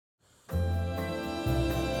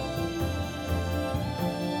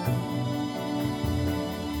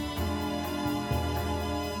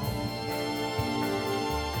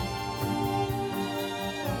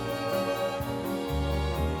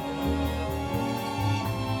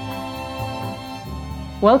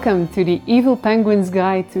Welcome to the Evil Penguin's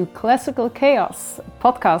Guide to Classical Chaos, a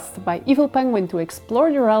podcast by Evil Penguin to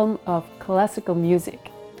explore the realm of classical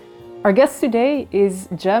music. Our guest today is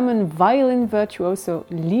German violin virtuoso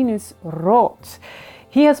Linus Roth.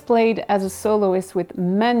 He has played as a soloist with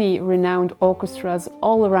many renowned orchestras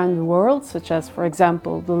all around the world, such as, for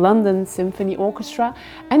example, the London Symphony Orchestra,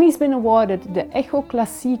 and he's been awarded the ECHO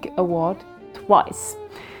KLASSIK Award twice.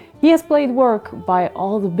 He has played work by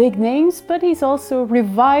all the big names, but he's also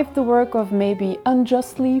revived the work of maybe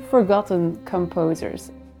unjustly forgotten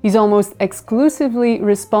composers. He's almost exclusively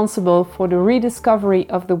responsible for the rediscovery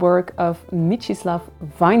of the work of Mieczysław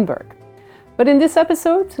Weinberg. But in this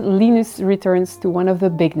episode, Linus returns to one of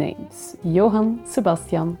the big names, Johann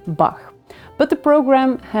Sebastian Bach. But the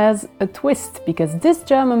program has a twist, because this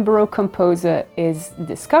German Baroque composer is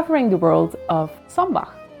discovering the world of Samba.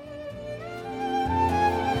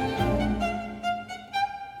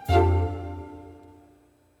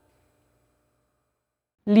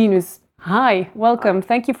 Linus, hi, welcome.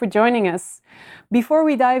 Thank you for joining us. Before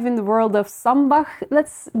we dive in the world of Samba,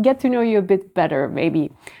 let's get to know you a bit better,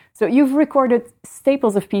 maybe. So you've recorded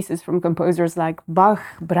staples of pieces from composers like Bach,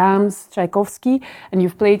 Brahms, Tchaikovsky, and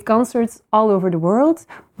you've played concerts all over the world,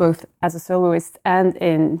 both as a soloist and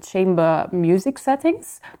in chamber music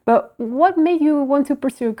settings. But what made you want to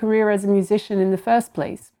pursue a career as a musician in the first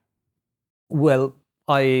place? Well,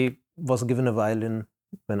 I was given a violin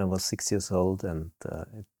when I was 6 years old, and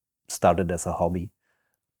it started as a hobby.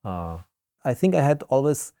 I think I had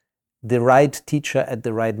always the right teacher at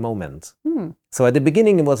the right moment. So at the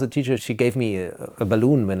beginning it was a teacher, she gave me a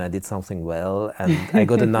balloon when I did something well, and I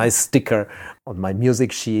got a nice sticker on my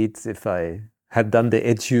music sheet if I had done the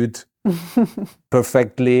etude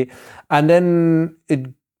perfectly. And then it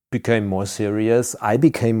became more serious. I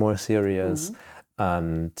became more serious,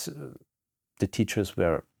 and the teachers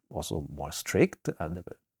were also more strict. And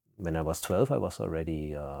when I was 12, I was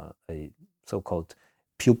already a so-called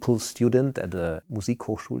pupil student at the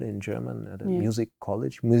Musikhochschule in German, at a music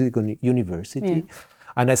college, music university.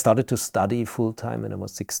 And I started to study full-time when I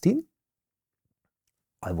was 16.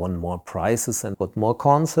 I won more prizes and got more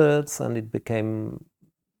concerts, and it became,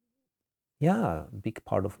 a big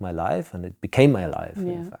part of my life, and it became my life,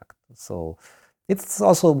 in fact. So it's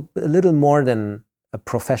also a little more than a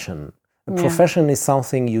profession. A profession is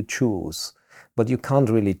something you choose, but you can't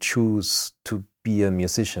really choose to be a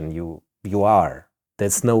musician. You are.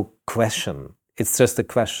 There's no question. It's just a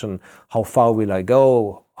question, how far will I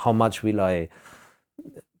go? How much will I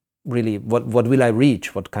really, what will I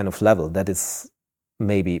reach? What kind of level? That is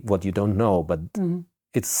maybe what you don't know, but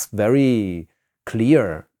it's very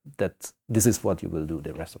clear that this is what you will do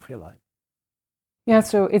the rest of your life. Yeah,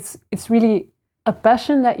 so it's really a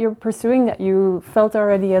passion that you're pursuing that you felt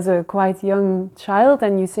already as a quite young child,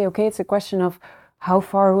 and you say, okay, it's a question of how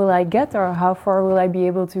far will I get or how far will I be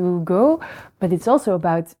able to go? But it's also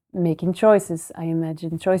about making choices, I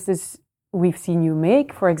imagine. Choices we've seen you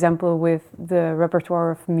make, for example, with the repertoire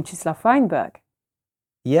of Mieczysław Weinberg.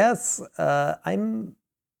 Yes, I'm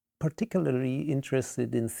particularly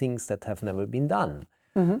interested in things that have never been done.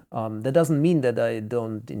 That doesn't mean that I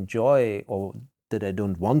don't enjoy or that I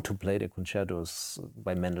don't want to play the concertos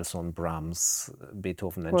by Mendelssohn, Brahms,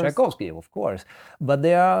 Beethoven and Tchaikovsky, of course. But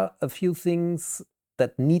there are a few things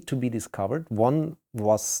that need to be discovered. One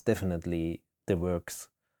was definitely the works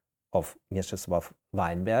of Mieczysław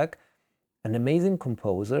Weinberg, an amazing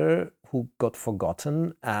composer who got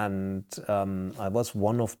forgotten, and I was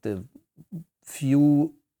one of the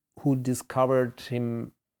few who discovered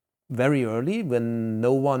him very early when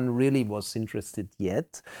no one really was interested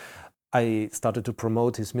yet. I started to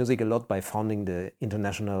promote his music a lot by founding the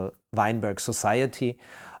International Weinberg Society.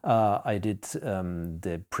 I did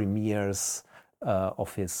the premieres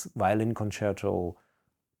of his violin concerto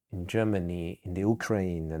in Germany, in the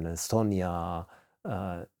Ukraine, in Estonia,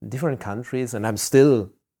 different countries, and I'm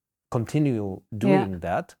still continue doing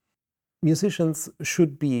that. Musicians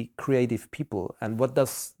should be creative people. And what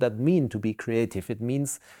does that mean, to be creative? It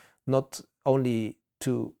means not only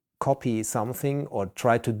to copy something or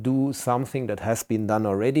try to do something that has been done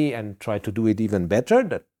already and try to do it even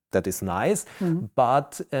better. That is nice.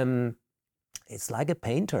 But it's like a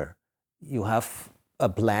painter. You have a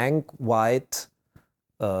blank white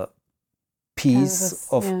piece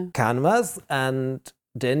of canvas, and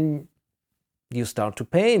then you start to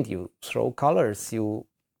paint. You throw colors. You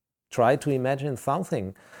try to imagine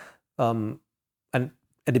something. And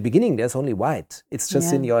at the beginning, there's only white. It's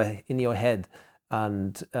just in your head.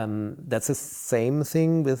 And that's the same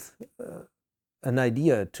thing with an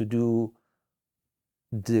idea to do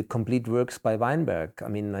the complete works by Weinberg. I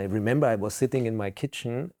mean, I remember I was sitting in my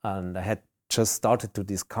kitchen and I had just started to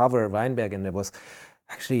discover Weinberg, and there was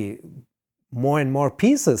actually more and more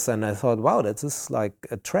pieces, and I thought, wow, this is like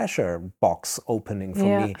a treasure box opening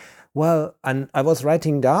for me. Well, and I was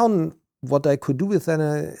writing down what I could do with them.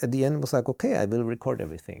 At the end was like, okay, I will record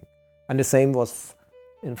everything. And the same was,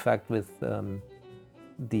 in fact, with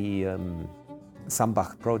the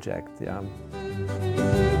Samba project. Yeah.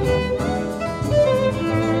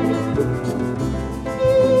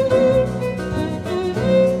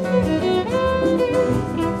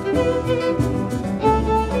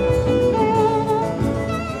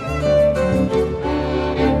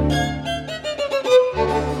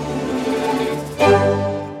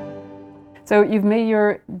 So you've made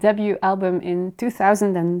your debut album in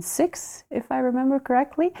 2006, if I remember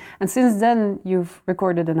correctly. And since then, you've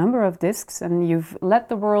recorded a number of discs and you've let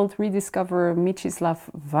the world rediscover Mieczysław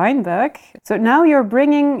Weinberg. So now you're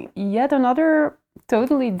bringing yet another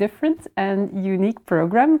totally different and unique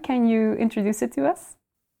program. Can you introduce it to us?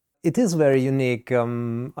 It is very unique.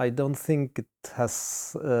 I don't think it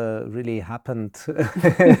has really happened.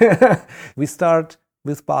 We start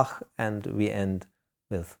with Bach and we end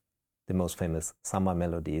with the most famous Samba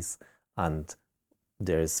melodies, and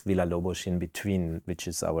there's Villa Lobos in between, which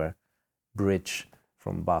is our bridge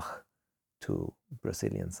from Bach to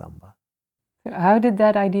Brazilian Samba. How did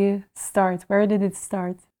that idea start? Where did it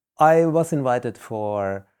start? I was invited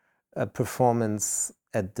for a performance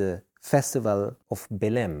at the Festival of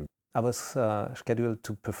Belém. I was scheduled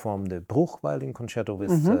to perform the Bruch violin concerto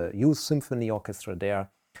with the Youth Symphony Orchestra there,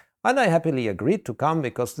 and I happily agreed to come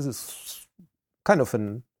because this is kind of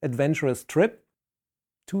an adventurous trip.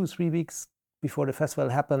 2 or 3 weeks before the festival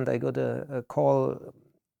happened, I got a call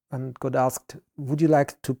and got asked, would you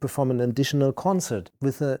like to perform an additional concert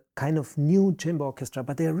with a kind of new chamber orchestra,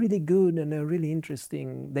 but they're really good and they're really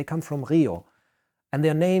interesting. They come from Rio and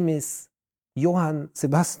their name is Johann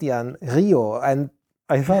Sebastian Rio. And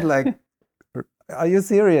I thought like, are you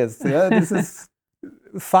serious? Yeah, this is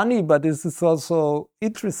funny, but this is also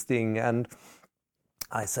interesting. And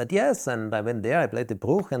I said yes, and I went there, I played the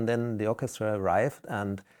Bruch, and then the orchestra arrived,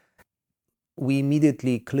 and we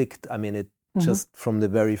immediately clicked. I mean, it just from the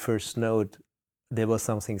very first note, there was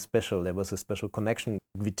something special. There was a special connection.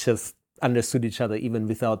 We just understood each other even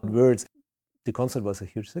without words. The concert was a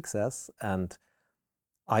huge success, and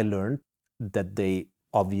I learned that they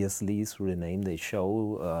obviously, through the name, they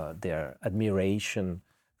show their admiration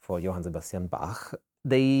for Johann Sebastian Bach.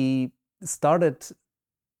 They started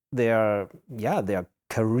their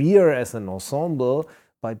career as an ensemble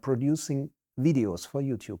by producing videos for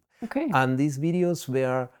YouTube. Okay. And these videos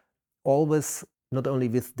were always not only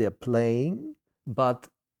with their playing, but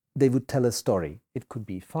they would tell a story. It could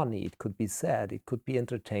be funny, it could be sad, it could be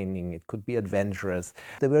entertaining, it could be adventurous.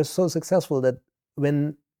 They were so successful that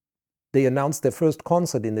when they announced their first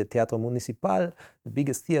concert in the Teatro Municipal, the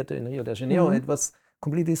biggest theater in Rio de Janeiro, it was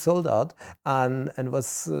completely sold out, and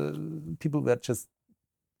was people were just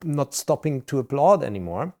not stopping to applaud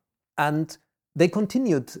anymore. And they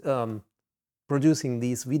continued producing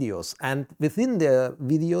these videos. And within their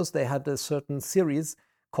videos, they had a certain series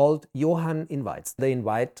called Johann Invites. They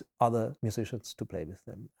invite other musicians to play with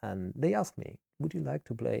them. And they asked me, would you like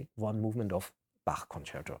to play one movement of Bach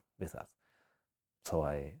concerto with us? So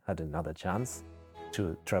I had another chance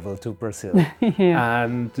to travel to Brazil.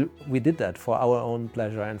 And we did that for our own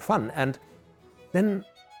pleasure and fun. And then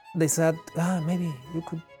they said, maybe you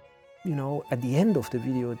could, at the end of the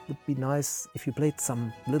video, it would be nice if you played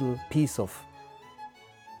some little piece of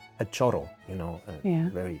a choro, a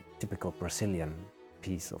very typical Brazilian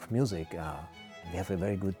piece of music. We have a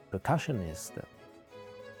very good percussionist.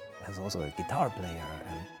 There's also a guitar player.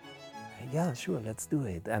 And yeah, sure, let's do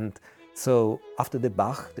it. And so after the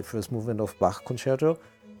Bach, the first movement of Bach concerto,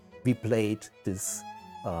 we played this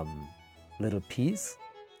little piece,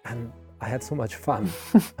 and I had so much fun.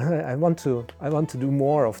 I want to do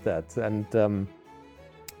more of that. And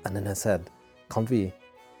then I said, can't we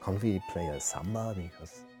play a samba?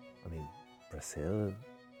 Because Brazil,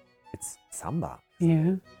 it's samba.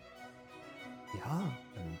 Yeah. Yeah.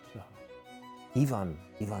 And Ivan,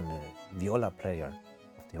 the viola player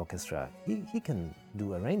of the orchestra, he can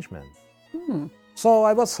do arrangements. So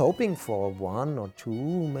I was hoping for 1 or 2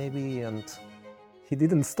 maybe, and he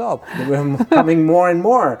didn't stop. They were coming more and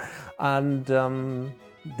more. And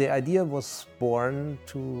the idea was born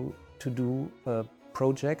to do a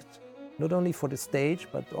project, not only for the stage,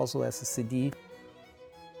 but also as a CD,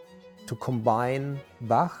 to combine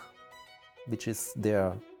Bach, which is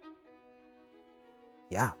their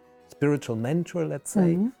spiritual mentor, let's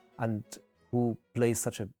say, and who plays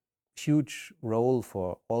such a huge role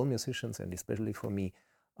for all musicians and especially for me,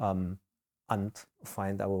 and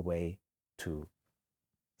find our way to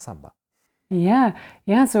samba. Yeah.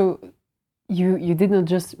 So you did not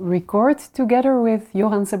just record together with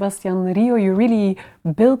Johann Sebastian Rio, you really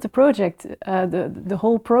built the project, the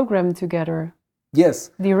whole program together.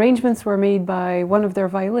 Yes. The arrangements were made by one of their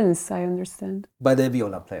violinists, I understand. By the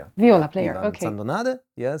viola player. Viola player, Milan okay. Sandonade,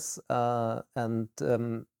 yes. And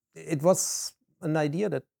it was an idea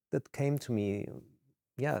that came to me.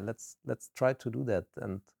 Yeah, let's try to do that.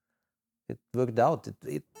 And it worked out.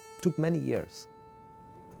 It took many years.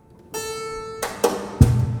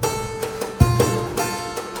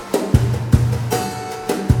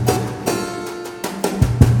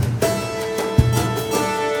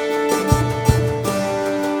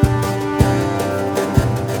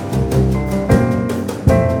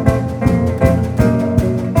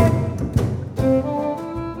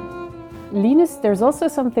 Linus, there's also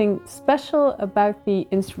something special about the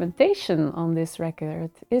instrumentation on this record,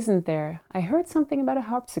 isn't there? I heard something about a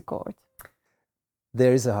harpsichord.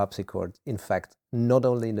 There is a harpsichord, in fact, not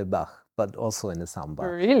only in the Bach, but also in the Samba.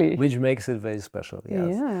 Really? Which makes it very special,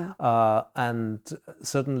 yes. Yeah. And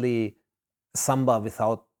certainly Samba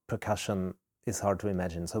without percussion is hard to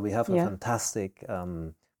imagine. So we have a fantastic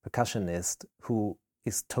percussionist who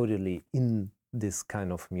is totally in this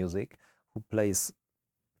kind of music, who plays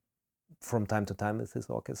from time to time with his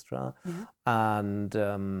orchestra, and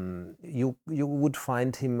you would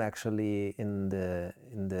find him actually in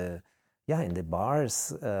the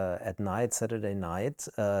bars at night, Saturday night,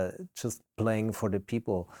 just playing for the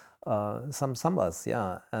people some sambas,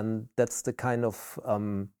 and that's the kind of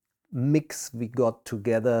mix we got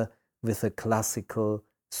together with a classical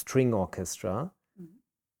string orchestra,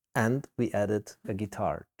 and we added a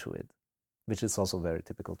guitar to it, which is also very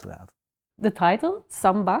typical to have. The title,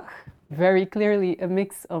 Samba, very clearly a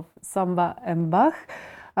mix of Samba and Bach.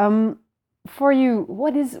 For you,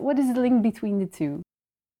 what is the link between the two?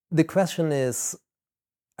 The question is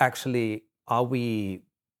actually, are we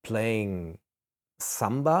playing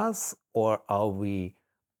sambas or are we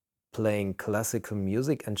playing classical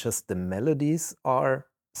music and just the melodies are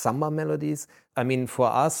samba melodies? I mean, for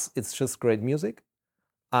us, it's just great music,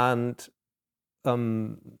 and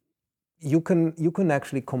you can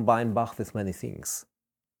actually combine Bach with many things,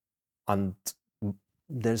 and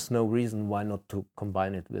there's no reason why not to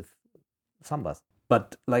combine it with sambas.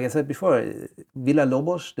 But like I said before,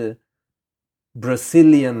 Villa-Lobos, the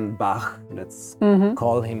Brazilian Bach, let's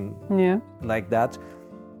call him like that,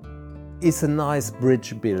 is a nice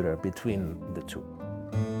bridge builder between the two.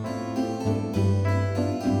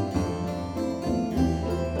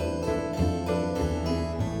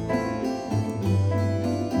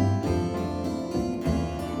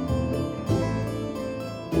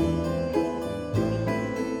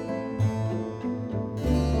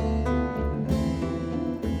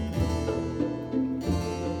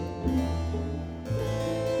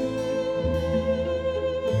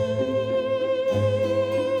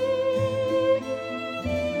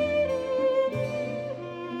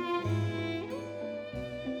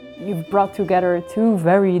 You've brought together two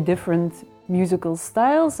very different musical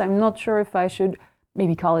styles. I'm not sure if I should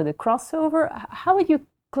maybe call it a crossover. How would you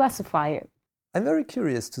classify it? I'm very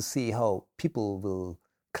curious to see how people will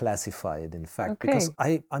classify it, in fact, because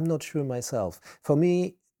I'm not sure myself. For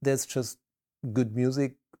me, there's just good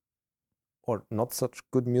music or not such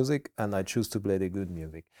good music, and I choose to play the good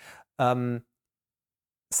music.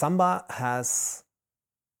 Samba has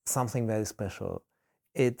something very special.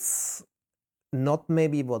 It's not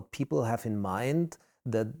maybe what people have in mind,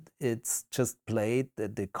 that it's just played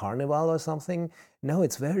at the carnival or something. No,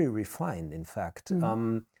 it's very refined, in fact.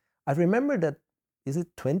 I remember that, is it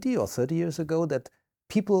 20 or 30 years ago, that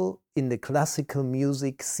people in the classical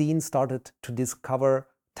music scene started to discover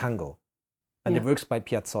tango and the works by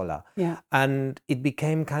Piazzolla. And it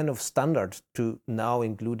became kind of standard to now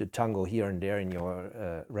include a tango here and there in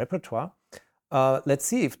your repertoire. Let's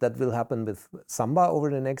see if that will happen with Samba over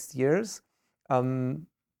the next years.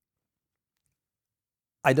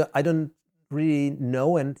 I don't really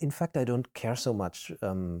know, and in fact I don't care so much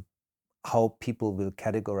how people will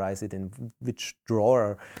categorize it, in which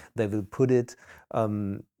drawer they will put it.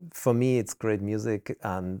 For me, it's great music,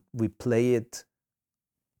 and we play it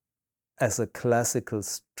as a classical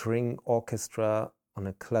string orchestra on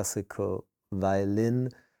a classical violin,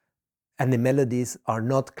 and the melodies are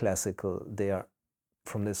not classical. They are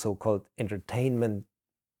from the so-called entertainment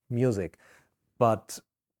music. But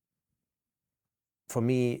for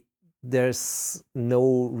me, there's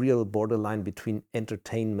no real borderline between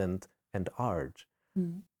entertainment and art.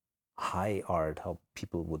 High art, how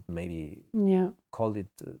people would maybe call it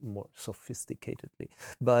more sophisticatedly.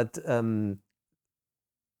 But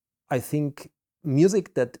I think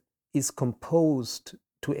music that is composed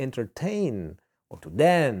to entertain or to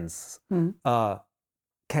dance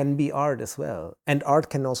can be art as well. And art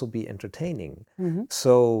can also be entertaining. Mm-hmm.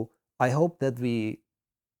 So I hope that we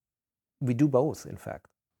do both, in fact.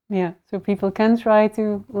 Yeah, so people can try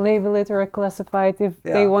to label it or classify it if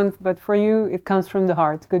they want, but for you, it comes from the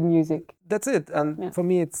heart, good music. That's it, and for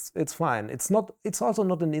me, it's fine. It's also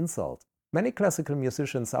not an insult. Many classical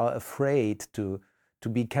musicians are afraid to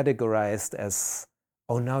be categorized as,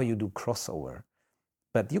 oh, now you do crossover.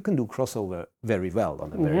 But you can do crossover very well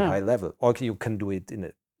on a very high level, or you can do it in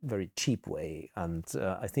a very cheap way, and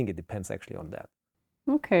I think it depends actually on that.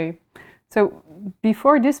 Okay. So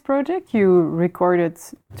before this project, you recorded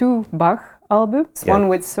 2 Bach albums, one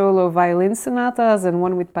with solo violin sonatas and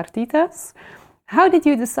one with partitas. How did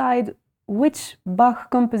you decide which Bach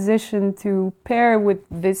composition to pair with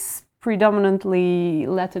this predominantly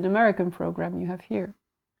Latin American program you have here?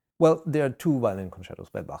 Well, there are 2 violin concertos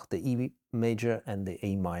by Bach, the E major and the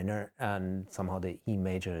A minor, and somehow the E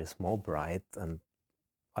major is more bright, and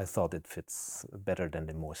I thought it fits better than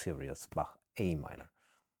the more serious Bach A minor.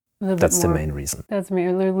 That's the main reason. That's a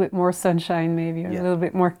little bit more sunshine, maybe, or a little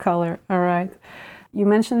bit more color. All right. You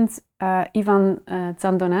mentioned Ivan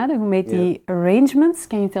Zandonade, who made the arrangements.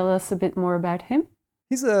 Can you tell us a bit more about him?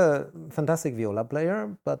 He's a fantastic viola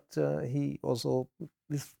player, but he also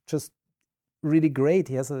is just really great.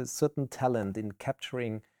 He has a certain talent in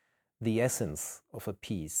capturing the essence of a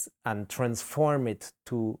piece and transform it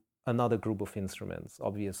to another group of instruments.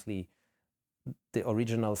 Obviously, the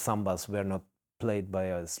original sambas were not played by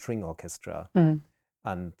a string orchestra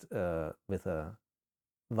and with a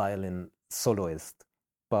violin soloist,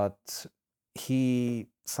 but he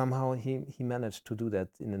managed to do that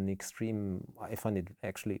in an extreme, I find it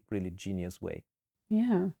actually really genius way.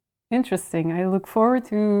 Yeah, interesting. I look forward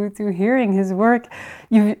to hearing his work.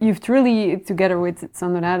 You've truly, together with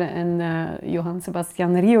Zandonade and Johann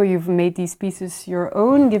Sebastian Rio, you've made these pieces your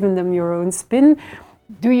own, given them your own spin.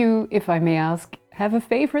 Do you, if I may ask, have a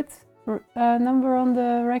favorite number on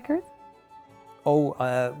the record?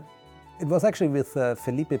 It was actually with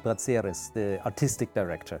Felipe Braceres, the artistic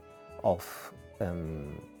director of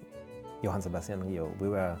Johann Sebastian Rio. We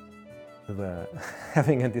were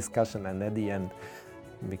having a discussion, and at the end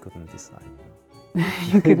we couldn't decide.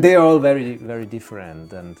 They are all very, very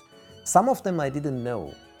different, and some of them I didn't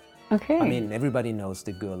know. Okay. I mean, everybody knows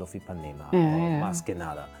The Girl of Ipanema or Más que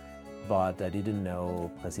Nada, but I didn't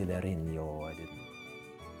know Brasileirinho, I didn't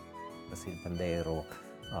Brasil Pandeiro,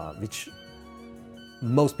 which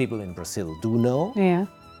most people in Brazil do know. Yeah.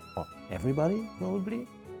 Or everybody, probably.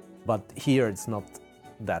 But here it's not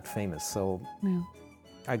that famous, so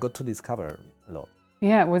I got to discover a lot.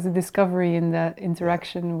 Yeah, it was a discovery in that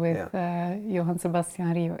interaction with Johann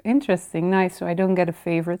Sebastian Rio. Interesting, nice. So I don't get a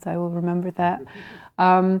favorite, I will remember that.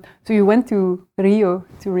 So you went to Rio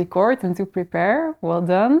to record and to prepare. Well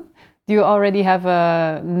done. Do you already have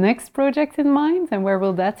a next project in mind, and where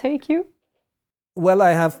will that take you? Well,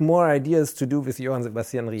 I have more ideas to do with Johann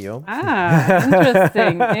Sebastian Rio.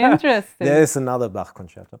 Interesting. There is another Bach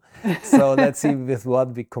concerto. So let's see with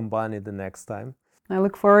what we combine it the next time. I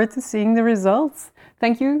look forward to seeing the results.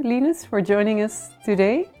 Thank you, Linus, for joining us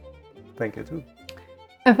today. Thank you too.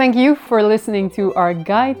 And thank you for listening to our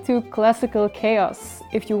Guide to Classical Chaos.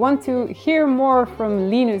 If you want to hear more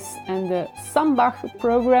from Linus and the Samba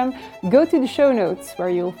program, go to the show notes where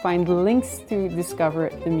you'll find links to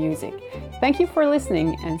discover the music. Thank you for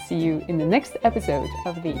listening, and see you in the next episode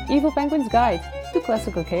of the Evil Penguin's Guide to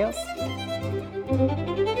Classical Chaos.